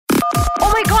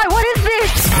my god, what is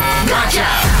this?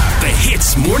 The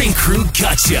Hits Morning Crew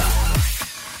Gotcha.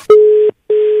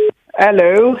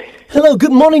 Hello. Hello,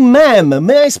 good morning, ma'am.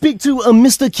 May I speak to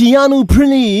Mr. Keanu,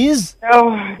 please?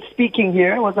 Oh, speaking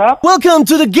here. What's up? Welcome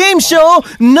to the game show,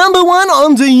 number 1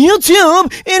 on the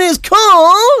YouTube. It is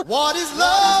called... What is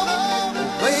love?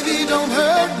 Baby, don't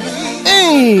hurt me.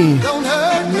 Hey. Don't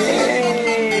hurt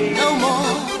me no more.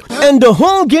 And the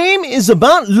whole game is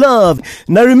about love.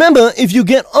 Now remember, if you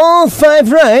get all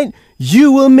 5 right,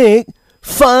 you will make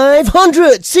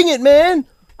 500. Sing it, man.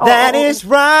 That is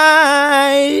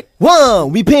right. Wow,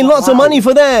 we pay lots of money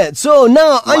for that. So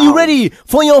now, are you ready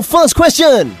for your first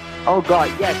question? Oh God,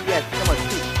 yes. Come on,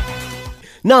 shoot.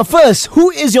 Now first,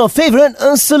 who is your favorite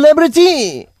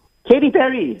celebrity? Katy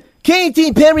Perry.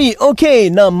 Katy Perry. Okay,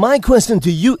 now my question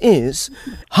to you is,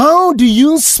 how do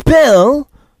you spell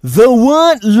the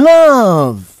word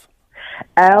love?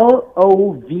 Love.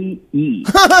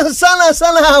 Salah,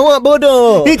 awak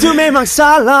bodoh. Itu memang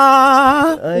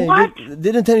salah. I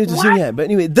didn't tell you to sing that. But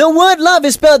anyway, the word love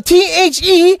is spelled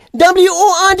THEWORDLOVE.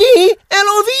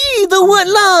 The word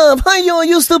love. Hiyo,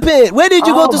 you stupid. Where did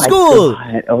you go to school?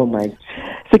 God. Oh my.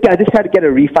 So I just had to get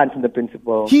a refund from the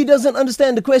principal. He doesn't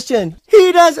understand the question.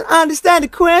 He doesn't understand the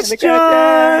question.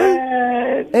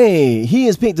 Hey, he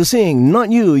is paid to sing,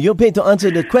 not you. You're paid to answer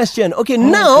the question. Okay,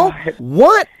 now, God.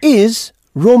 what is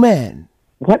romance?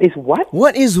 What is what?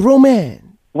 What is romance?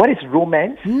 What is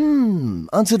romance?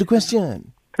 Answer the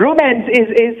question. Romance is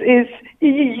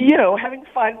you know, having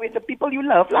fun with the people you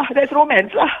love lah. That's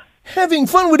romance lah. Having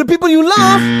fun with the people you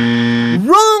love?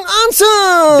 Wrong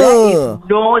answer! There is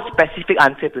no specific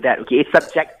answer to that, okay? It's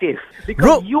subjective.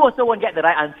 Because you also won't get the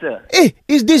right answer. Hey,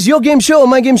 is this your game show or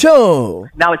my game show?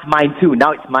 Now it's mine too.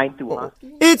 Huh?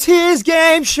 It's his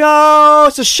game show,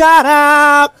 so shut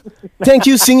up. Thank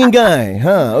you, singing guy.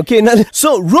 Okay, now,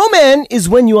 so romance is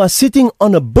when you are sitting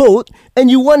on a boat and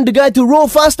you want the guy to row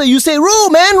faster. You say, row,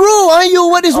 man, row. Are you?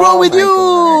 What is wrong with my you?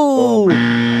 God. Oh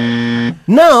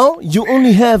Now, you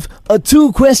only have a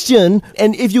 2 question,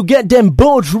 and if you get them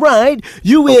both right,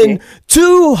 you win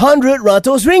 200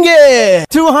 Ratos Ringgit.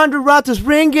 200 ratus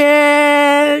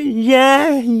ringgit.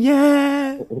 Yeah.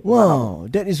 Wow,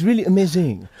 that is really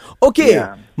amazing. Okay,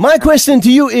 my question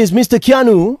to you is, Mr.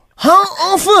 Keanu, how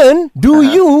often do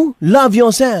you love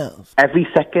yourself? Every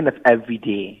second of every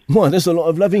day. Wow, there's a lot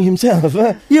of loving himself.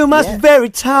 Huh? You must be very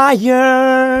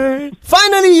tired.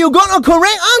 Finally, you got a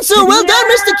correct answer. Well done,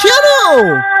 Mr.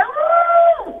 Keanu.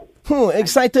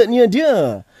 Excited near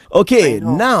dear. Okay,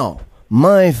 now,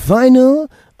 my final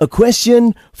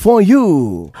question for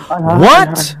you.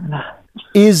 What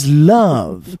is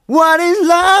love? What is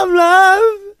love?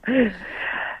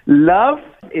 Love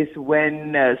is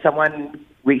when someone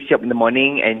wakes you up in the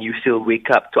morning and you still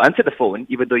wake up to answer the phone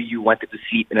even though you wanted to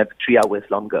sleep another 3 hours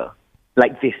longer.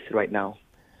 Like this right now.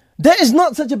 That is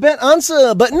not such a bad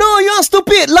answer, but no, you're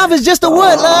stupid. Love is just a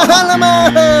word.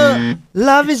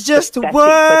 Love is just a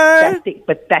word.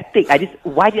 Pathetic.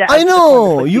 Why did I I answer the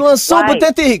know, phone? you are so Why?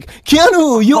 pathetic.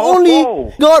 Keanu, you only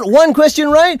got 1 question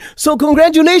right, so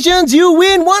congratulations, you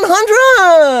win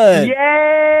 100.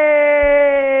 Yay!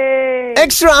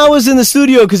 Extra hours in the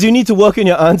studio because you need to work in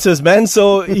your answers, man.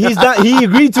 So he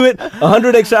agreed to it.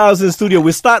 100 extra hours in the studio.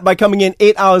 We start by coming in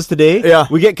 8 hours today. Yeah.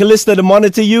 We get Callista to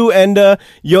monitor you, and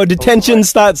your detention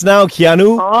starts now,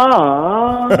 Keanu.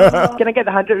 Can I get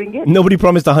the 100 ringgit? Nobody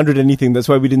promised 100 anything. That's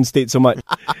why we didn't state so much.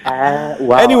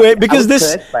 Wow. Anyway, because I was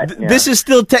this cursed, but, yeah. this is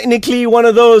still technically one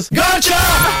of those. Gotcha!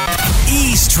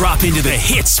 Eavesdrop into the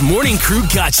Hits Morning Crew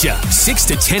Gotcha. 6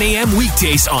 to 10 a.m.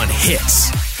 weekdays on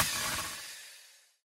Hits.